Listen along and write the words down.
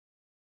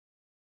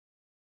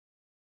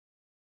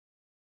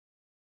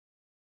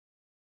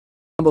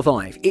Number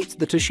 5. It's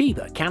the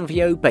Toshiba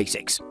Canvio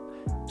Basics.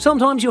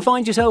 Sometimes you'll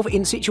find yourself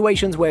in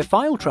situations where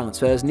file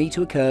transfers need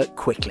to occur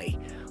quickly.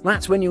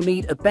 That's when you'll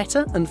need a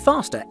better and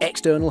faster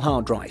external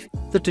hard drive.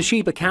 The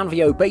Toshiba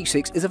Canvio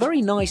Basics is a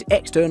very nice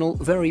external,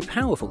 very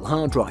powerful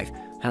hard drive,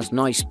 has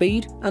nice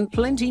speed and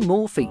plenty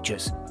more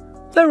features.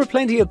 There are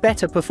plenty of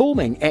better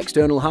performing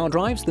external hard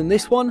drives than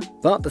this one,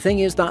 but the thing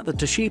is that the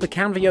Toshiba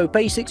Canvio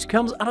Basics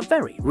comes at a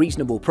very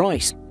reasonable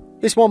price.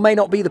 This one may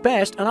not be the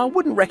best and I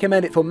wouldn't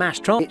recommend it for mass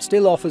transport. It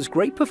still offers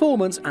great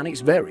performance and it's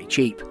very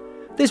cheap.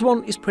 This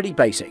one is pretty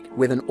basic,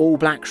 with an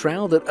all-black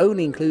shroud that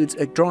only includes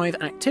a drive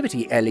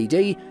activity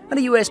LED and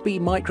a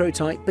USB micro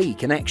Type B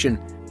connection.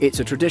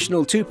 It's a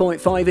traditional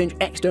 2.5-inch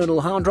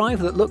external hard drive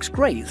that looks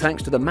great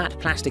thanks to the matte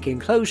plastic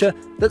enclosure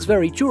that's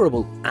very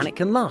durable and it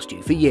can last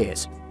you for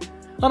years.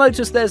 I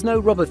noticed there's no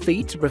rubber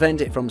feet to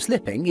prevent it from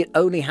slipping, it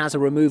only has a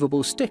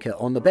removable sticker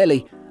on the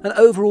belly, and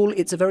overall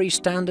it's a very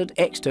standard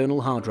external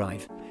hard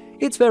drive.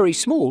 It's very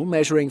small,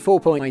 measuring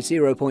 4 by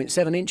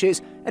 0.7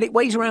 inches, and it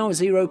weighs around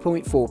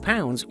 0.4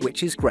 pounds,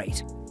 which is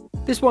great.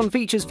 This one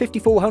features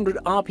 5400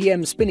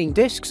 RPM spinning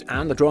disks,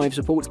 and the drive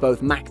supports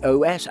both Mac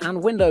OS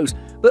and Windows,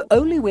 but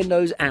only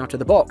Windows out of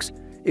the box.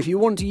 If you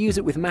want to use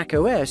it with Mac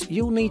OS,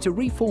 you'll need to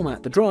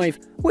reformat the drive,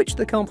 which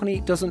the company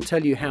doesn't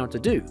tell you how to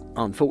do,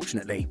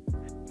 unfortunately.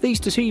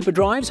 These Toshiba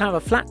drives have a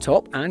flat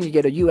top, and you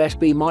get a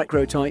USB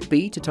micro Type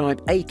B to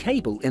Type A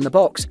cable in the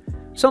box.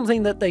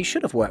 Something that they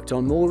should have worked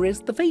on more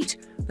is the feet.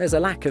 There's a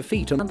lack of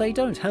feet and they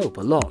don't help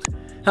a lot.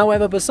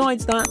 However,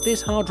 besides that,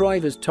 this hard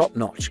drive is top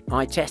notch.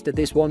 I tested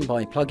this one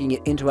by plugging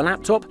it into a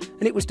laptop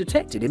and it was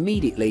detected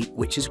immediately,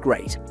 which is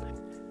great.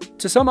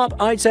 To sum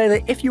up, I'd say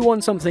that if you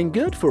want something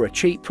good for a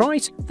cheap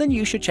price, then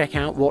you should check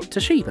out what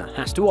Toshiba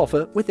has to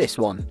offer with this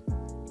one.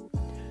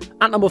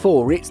 At number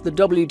 4, it's the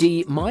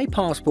WD My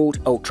Passport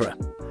Ultra.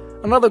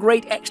 Another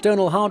great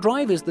external hard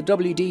drive is the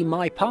WD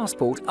My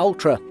Passport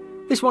Ultra.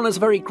 This one has a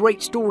very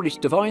great storage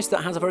device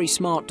that has a very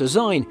smart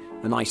design,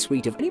 a nice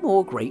suite of many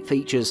more great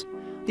features.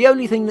 The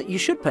only thing that you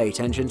should pay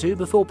attention to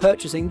before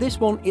purchasing this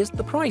one is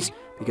the price,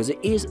 because it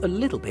is a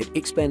little bit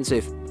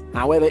expensive.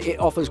 However, it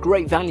offers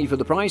great value for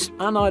the price,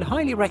 and I'd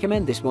highly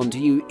recommend this one to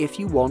you if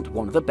you want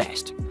one of the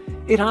best.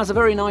 It has a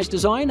very nice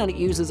design and it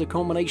uses a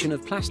combination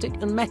of plastic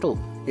and metal.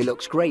 It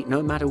looks great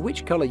no matter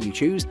which colour you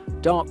choose,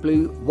 dark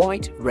blue,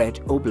 white, red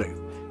or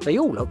blue. They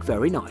all look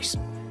very nice.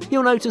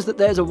 You'll notice that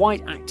there's a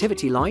white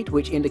activity light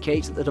which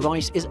indicates that the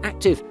device is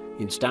active,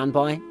 in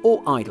standby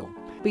or idle.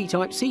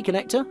 B-Type-C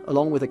connector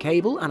along with a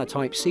cable and a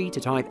Type-C to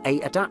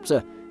Type-A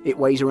adapter. It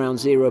weighs around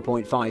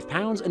 0.5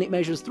 pounds and it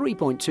measures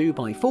 3.2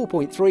 by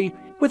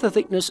 4.3 with a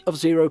thickness of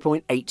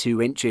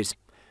 0.82 inches.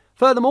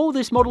 Furthermore,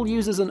 this model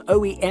uses an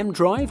OEM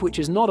drive which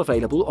is not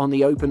available on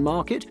the open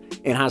market.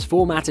 It has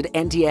formatted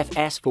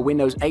NTFS for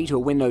Windows 8 or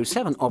Windows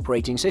 7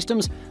 operating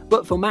systems,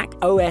 but for Mac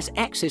OS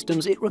X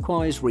systems it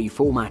requires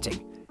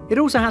reformatting. It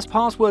also has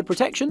password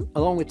protection,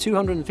 along with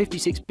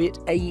 256-bit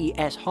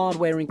AES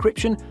hardware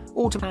encryption,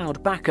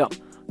 auto-powered backup.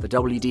 The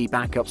WD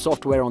backup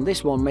software on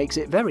this one makes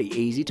it very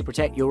easy to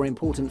protect your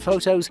important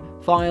photos,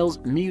 files,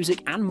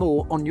 music and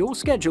more on your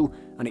schedule,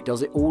 and it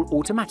does it all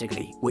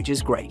automatically, which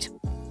is great.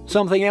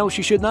 Something else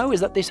you should know is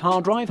that this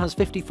hard drive has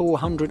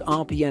 5400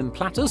 RPM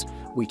platters.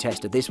 We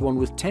tested this one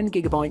with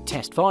 10GB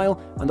test file,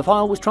 and the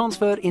file was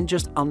transferred in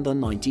just under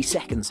 90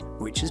 seconds,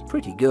 which is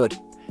pretty good.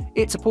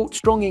 It supports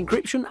strong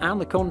encryption and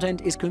the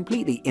content is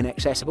completely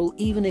inaccessible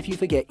even if you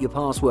forget your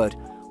password.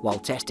 While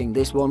testing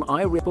this one,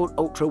 iReport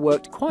Ultra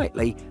worked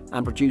quietly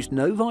and produced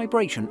no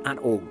vibration at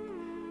all.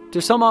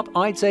 To sum up,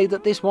 I'd say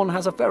that this one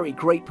has a very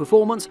great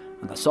performance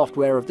and the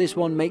software of this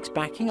one makes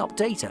backing up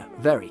data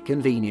very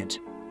convenient.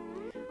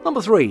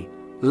 Number 3.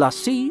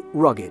 LaCie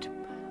Rugged.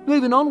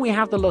 Moving on, we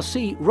have the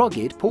LaCie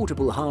Rugged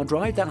portable hard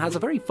drive that has a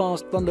very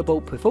fast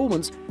Thunderbolt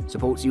performance,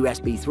 supports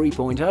USB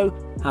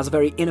 3.0, has a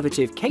very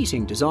innovative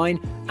casing design,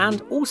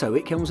 and also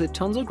it comes with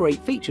tons of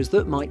great features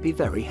that might be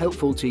very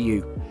helpful to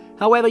you.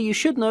 However, you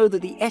should know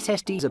that the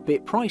SSD is a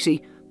bit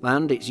pricey,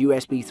 and its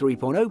USB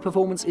 3.0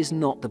 performance is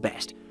not the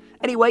best.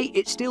 Anyway,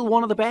 it's still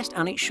one of the best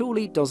and it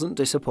surely doesn't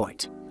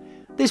disappoint.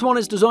 This one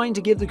is designed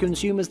to give the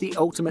consumers the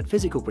ultimate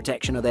physical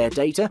protection of their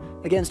data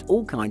against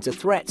all kinds of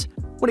threats.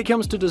 When it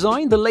comes to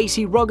design, the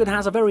LaCie Rugged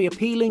has a very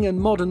appealing and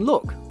modern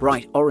look.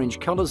 Bright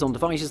orange colours on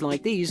devices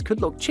like these could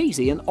look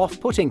cheesy and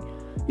off-putting.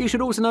 You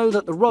should also know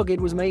that the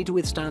Rugged was made to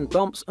withstand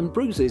bumps and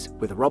bruises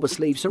with a rubber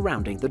sleeve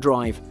surrounding the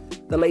drive.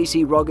 The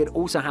LaCie Rugged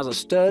also has a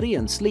sturdy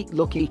and sleek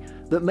look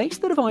that makes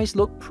the device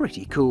look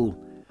pretty cool.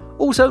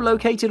 Also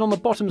located on the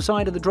bottom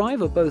side of the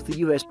drive are both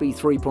the USB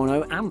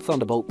 3.0 and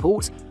Thunderbolt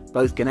ports.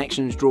 Both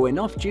connections draw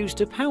enough juice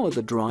to power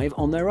the drive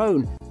on their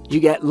own. You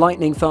get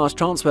lightning fast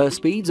transfer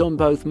speeds on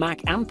both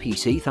Mac and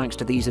PC thanks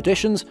to these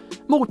additions,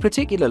 more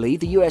particularly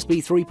the USB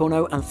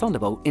 3.0 and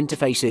Thunderbolt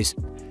interfaces.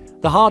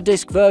 The hard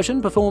disk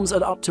version performs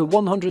at up to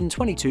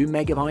 122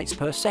 megabytes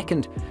per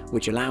second,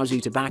 which allows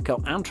you to back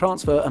up and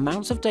transfer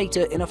amounts of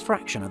data in a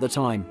fraction of the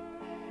time.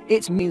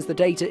 It means the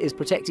data is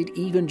protected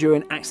even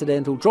during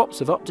accidental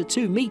drops of up to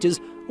 2 meters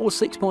or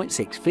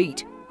 6.6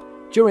 feet.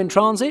 During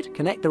transit,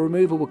 connect the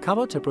removable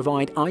cover to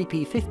provide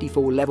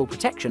IP54 level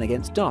protection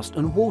against dust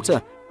and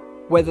water.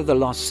 Whether the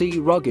LaCie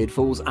Rugged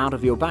falls out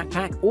of your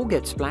backpack or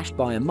gets splashed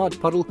by a mud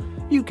puddle,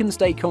 you can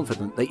stay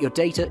confident that your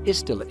data is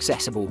still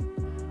accessible.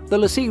 The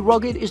LaCie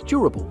Rugged is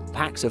durable,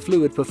 packs a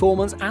fluid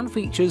performance and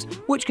features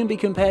which can be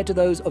compared to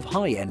those of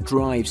high-end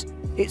drives.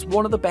 It's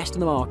one of the best in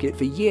the market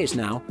for years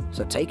now,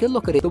 so take a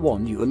look at it, the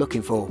one you are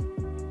looking for.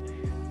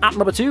 At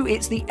number 2,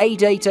 it's the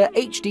ADATA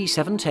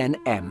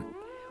HD710M.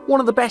 One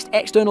of the best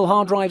external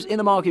hard drives in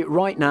the market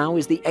right now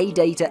is the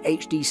ADATA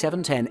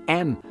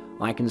HD710M.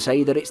 I can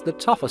say that it's the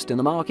toughest in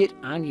the market,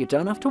 and you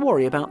don't have to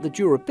worry about the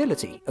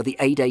durability of the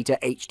ADATA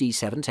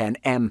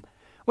HD710M.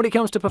 When it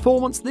comes to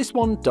performance, this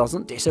one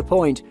doesn't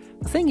disappoint.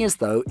 The thing is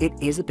though, it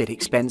is a bit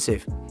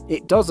expensive.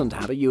 It doesn't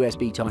have a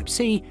USB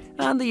Type-C,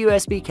 and the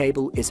USB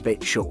cable is a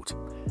bit short.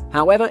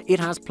 However, it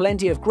has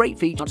plenty of great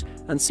features,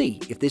 and see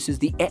if this is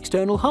the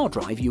external hard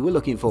drive you were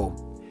looking for.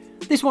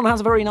 This one has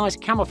a very nice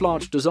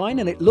camouflage design,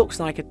 and it looks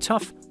like a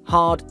tough,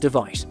 hard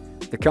device.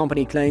 The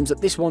company claims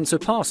that this one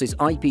surpasses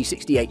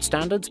IP68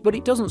 standards, but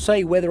it doesn't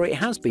say whether it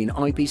has been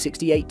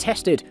IP68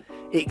 tested.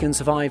 It can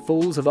survive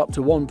falls of up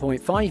to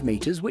 1.5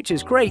 meters, which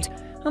is great,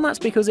 and that's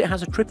because it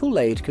has a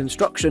triple-layered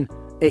construction.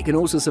 It can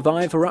also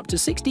survive for up to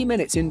 60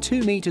 minutes in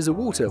 2 meters of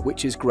water,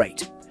 which is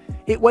great.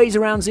 It weighs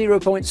around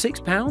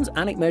 0.6 pounds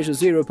and it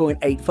measures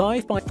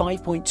 0.85 by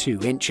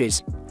 5.2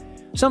 inches.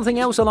 Something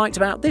else I liked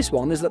about this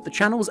one is that the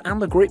channels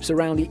and the grips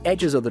around the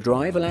edges of the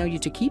drive allow you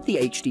to keep the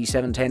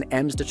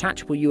HD710M's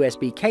detachable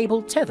USB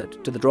cable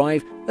tethered to the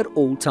drive at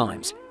all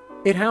times.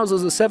 It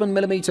houses a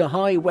 7mm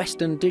high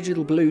Western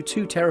Digital Blue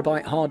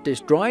 2TB hard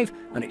disk drive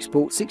and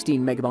exports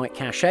 16MB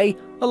cache,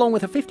 along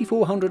with a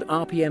 5400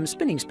 RPM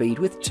spinning speed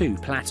with 2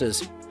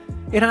 platters.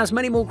 It has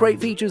many more great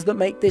features that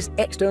make this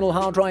external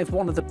hard drive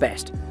one of the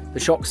best. The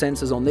shock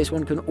sensors on this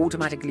one can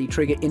automatically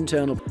trigger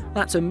internal.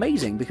 That's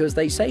amazing because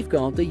they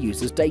safeguard the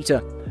user's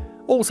data.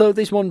 Also,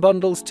 this one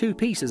bundles 2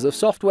 pieces of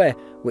software,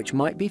 which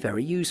might be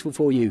very useful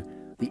for you.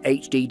 The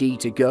HDD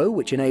to go,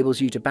 which enables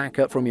you to back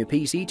up from your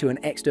PC to an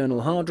external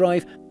hard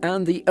drive,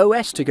 and the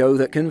OS to go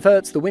that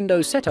converts the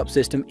Windows setup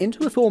system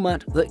into a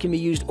format that can be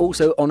used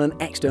also on an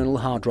external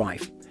hard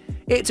drive.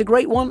 It's a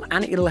great one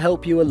and it'll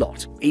help you a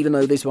lot. Even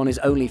though this one is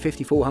only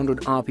 5400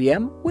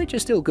 RPM, which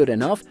is still good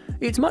enough,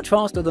 it's much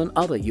faster than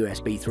other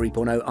USB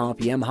 3.0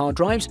 RPM hard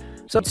drives,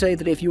 so I'd say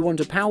that if you want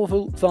a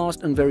powerful,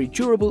 fast and very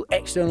durable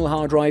external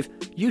hard drive,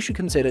 you should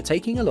consider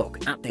taking a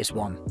look at this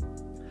one.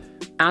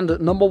 And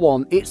at number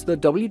 1, it's the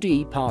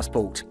WD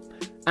Passport.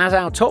 As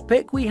our top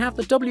pick, we have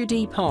the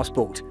WD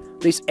Passport.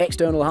 This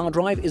external hard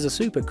drive is a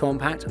super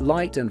compact,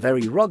 light and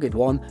very rugged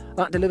one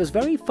that delivers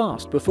very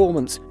fast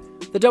performance.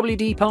 The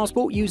WD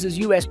Passport uses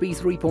USB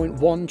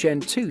 3.1 Gen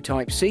 2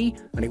 Type-C,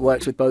 and it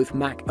works with both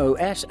Mac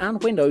OS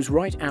and Windows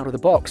right out of the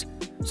box.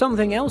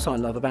 Something else I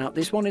love about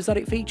this one is that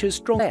it features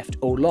strong theft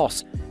or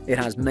loss. It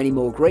has many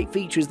more great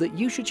features that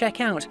you should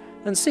check out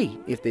and see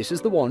if this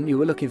is the one you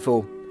were looking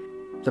for.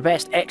 The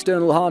best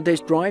external hard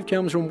disk drive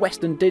comes from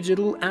Western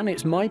Digital, and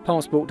it's My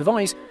Passport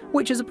device,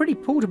 which is a pretty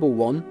portable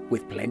one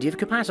with plenty of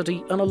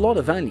capacity and a lot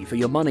of value for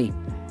your money.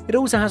 It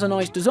also has a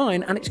nice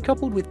design, and it's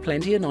coupled with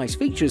plenty of nice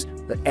features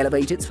that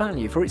elevate its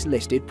value for its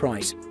listed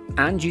price.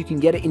 And you can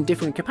get it in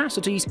different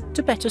capacities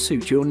to better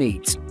suit your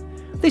needs.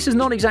 This is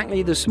not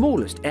exactly the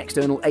smallest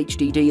external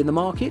HDD in the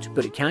market,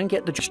 but it can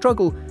get the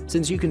struggle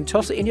since you can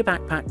toss it in your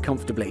backpack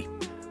comfortably.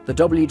 The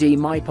WD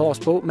My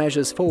Passport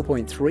measures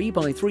 4.3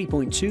 by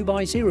 3.2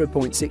 by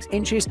 0.6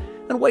 inches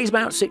and weighs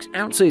about 6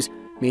 ounces,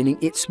 meaning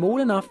it's small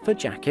enough for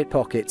jacket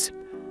pockets.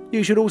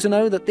 You should also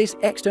know that this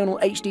external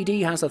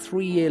HDD has a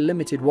 3-year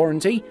limited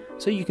warranty,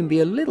 so you can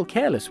be a little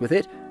careless with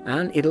it,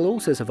 and it'll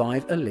also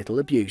survive a little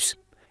abuse.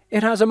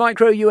 It has a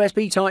micro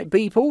USB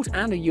Type-B port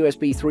and a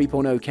USB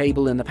 3.0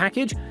 cable in the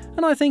package,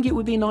 and I think it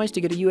would be nice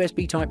to get a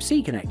USB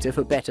Type-C connector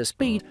for better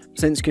speed,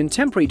 since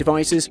contemporary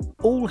devices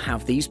all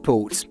have these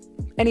ports.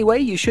 Anyway,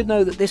 you should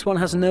know that this one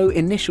has no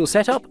initial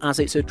setup as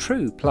it's a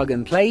true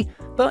plug-and-play,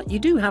 but you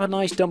do have a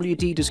nice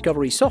WD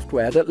Discovery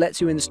software that lets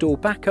you install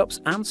backups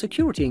and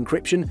security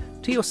encryption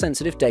to your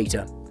sensitive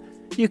data.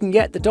 You can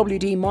get the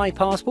WD My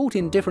Passport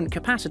in different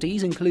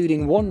capacities,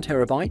 including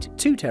 1TB,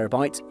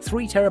 2TB,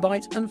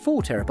 3TB and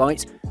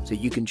 4TB, so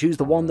you can choose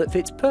the one that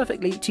fits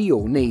perfectly to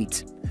your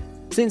needs.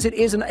 Since it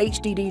is an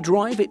HDD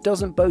drive, it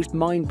doesn't boast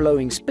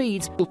mind-blowing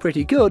speeds, but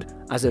pretty good,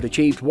 as it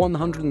achieved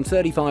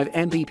 135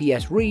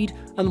 Mbps read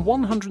and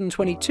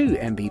 122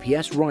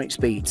 Mbps write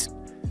speeds.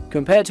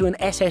 Compared to an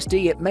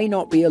SSD, it may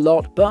not be a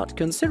lot, but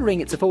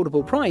considering its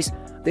affordable price,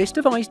 this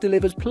device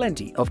delivers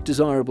plenty of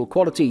desirable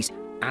qualities,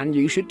 and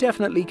you should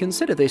definitely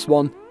consider this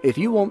one if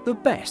you want the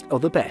best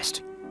of the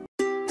best.